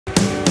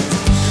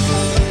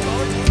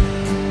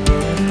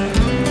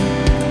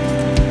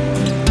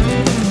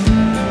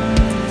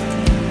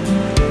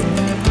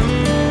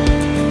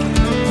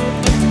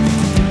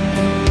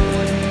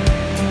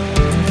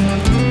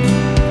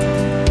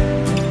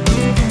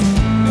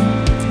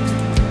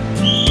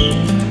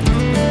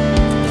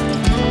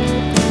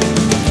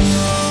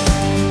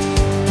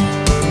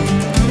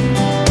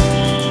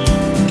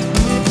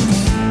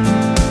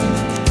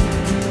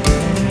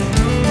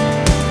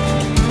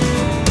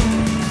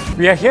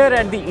We are here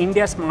at the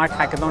India Smart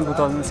Hackathon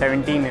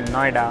 2017 in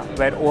Noida,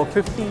 where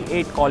over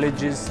 58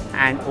 colleges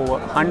and over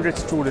 100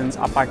 students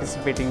are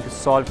participating to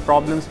solve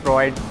problems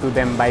provided to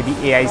them by the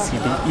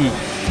AICTE.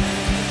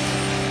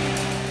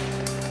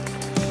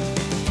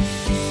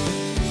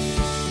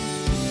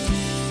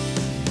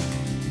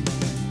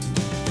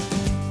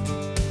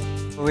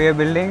 We are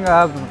building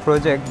a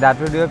project that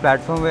will be a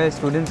platform where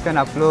students can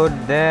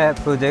upload their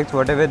projects,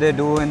 whatever they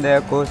do in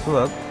their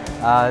coursework.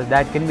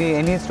 That can be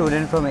any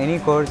student from any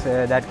course,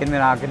 that can be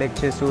an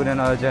architecture student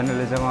or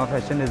journalism or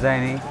fashion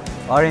designing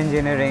or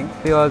engineering.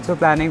 We are also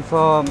planning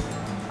for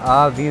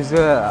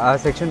a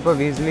section for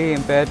visually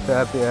impaired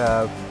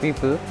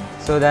people,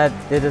 so that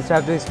they just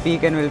have to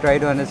speak and we'll try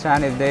to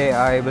understand if they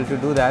are able to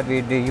do that.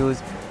 We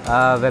use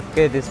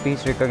webcast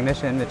speech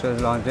recognition, which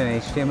was launched in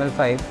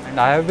HTML5. And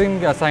I have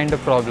been assigned a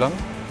problem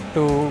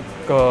to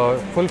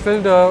fulfill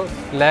the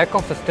lack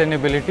of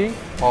sustainability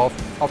of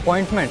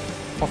appointment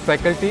of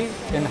faculty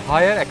in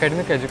higher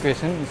academic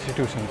education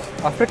institutions.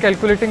 After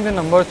calculating the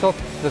numbers of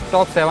the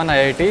top 7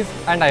 IITs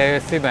and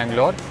IISc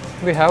Bangalore,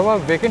 we have a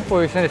vacant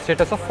position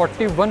status of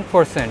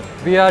 41%.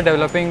 We are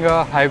developing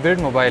a hybrid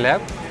mobile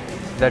app,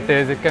 that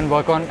is, it can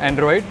work on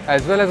Android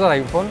as well as on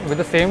iPhone with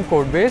the same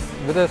code base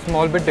with a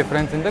small bit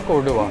difference in the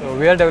code. So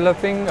we are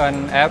developing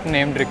an app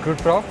named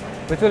RecruitProf,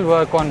 which will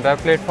work on web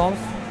platforms,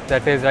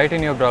 that is right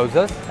in your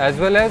browsers, as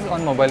well as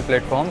on mobile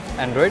platforms,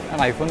 Android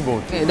and iPhone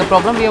both. The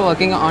problem we are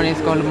working on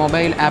is called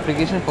mobile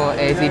application for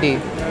AICTE.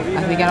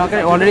 As we can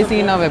already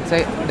see in our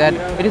website that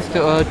it is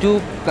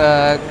too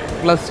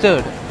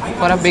clustered.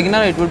 For a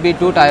beginner, it would be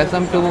too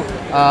tiresome to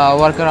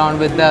work around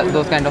with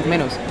those kind of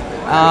menus.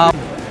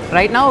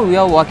 Right now, we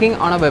are working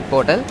on a web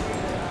portal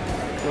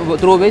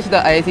through which the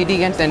IICTE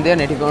can send their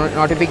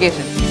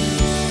notification.